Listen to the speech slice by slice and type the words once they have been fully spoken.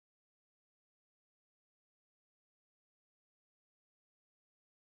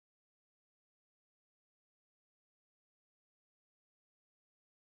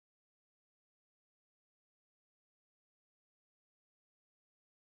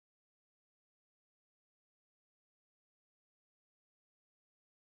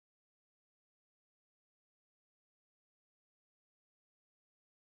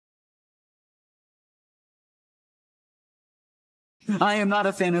I am not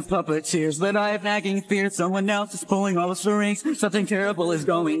a fan of puppeteers, but I have nagging fears someone else is pulling all the strings. Something terrible is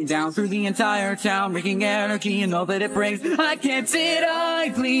going down through the entire town, wreaking anarchy and all that it brings. I can't sit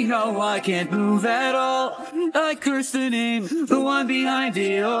idly, no, I can't move at all. I curse the name, the one behind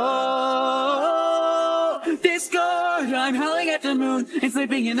it all. Discord, I'm howling at the moon and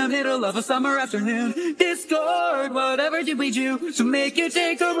sleeping in the middle of a summer afternoon. Discord, whatever did we do to make you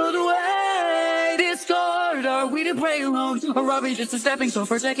take the world away? Discord, are we to pray alone, or are we just a stepping stone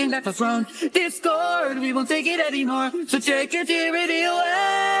for taking back the throne? Discord, we won't take it anymore, so take your tyranny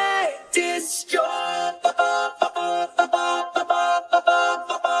away. Discord.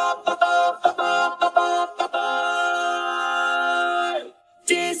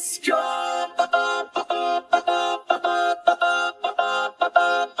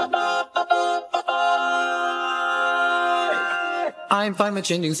 I'm fine with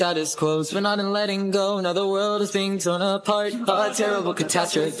changing status quos, but not in letting go. Now the world is being torn apart. A terrible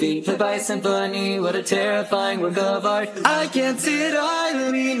catastrophe, played by a symphony. What a terrifying work of art. I can't sit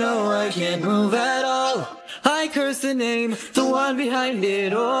idly, no, I can't move at all. I curse the name, the one behind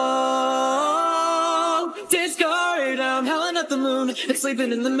it all. Discord, I'm howling at the moon and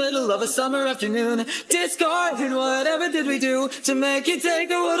sleeping in the middle of a summer afternoon. Discord, whatever did we do to make you take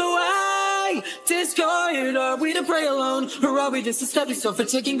the world away? Discord, are we to pray alone, or are we just a stepping stone for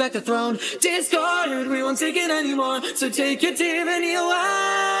taking back the throne? Discord, we won't take it anymore, so take your tyranny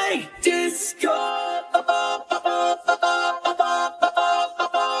away. Discord.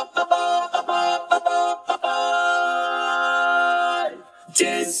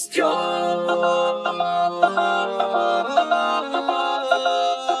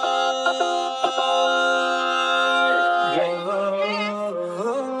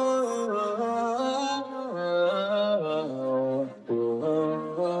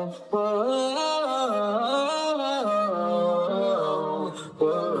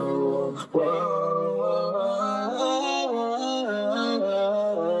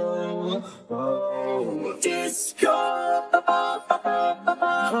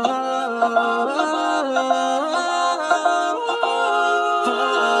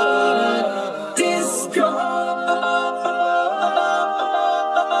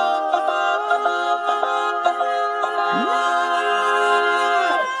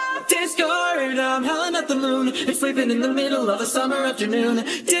 I'm howling at the moon and sleeping in the middle of a summer afternoon.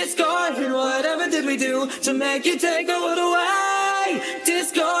 Discord, whatever did we do to make you take the world away?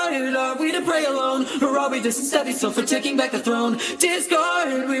 Discord, are we to pray alone, or are we just a stepping stone for taking back the throne?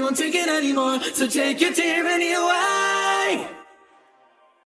 Discord, we won't take it anymore, so take your tyranny away.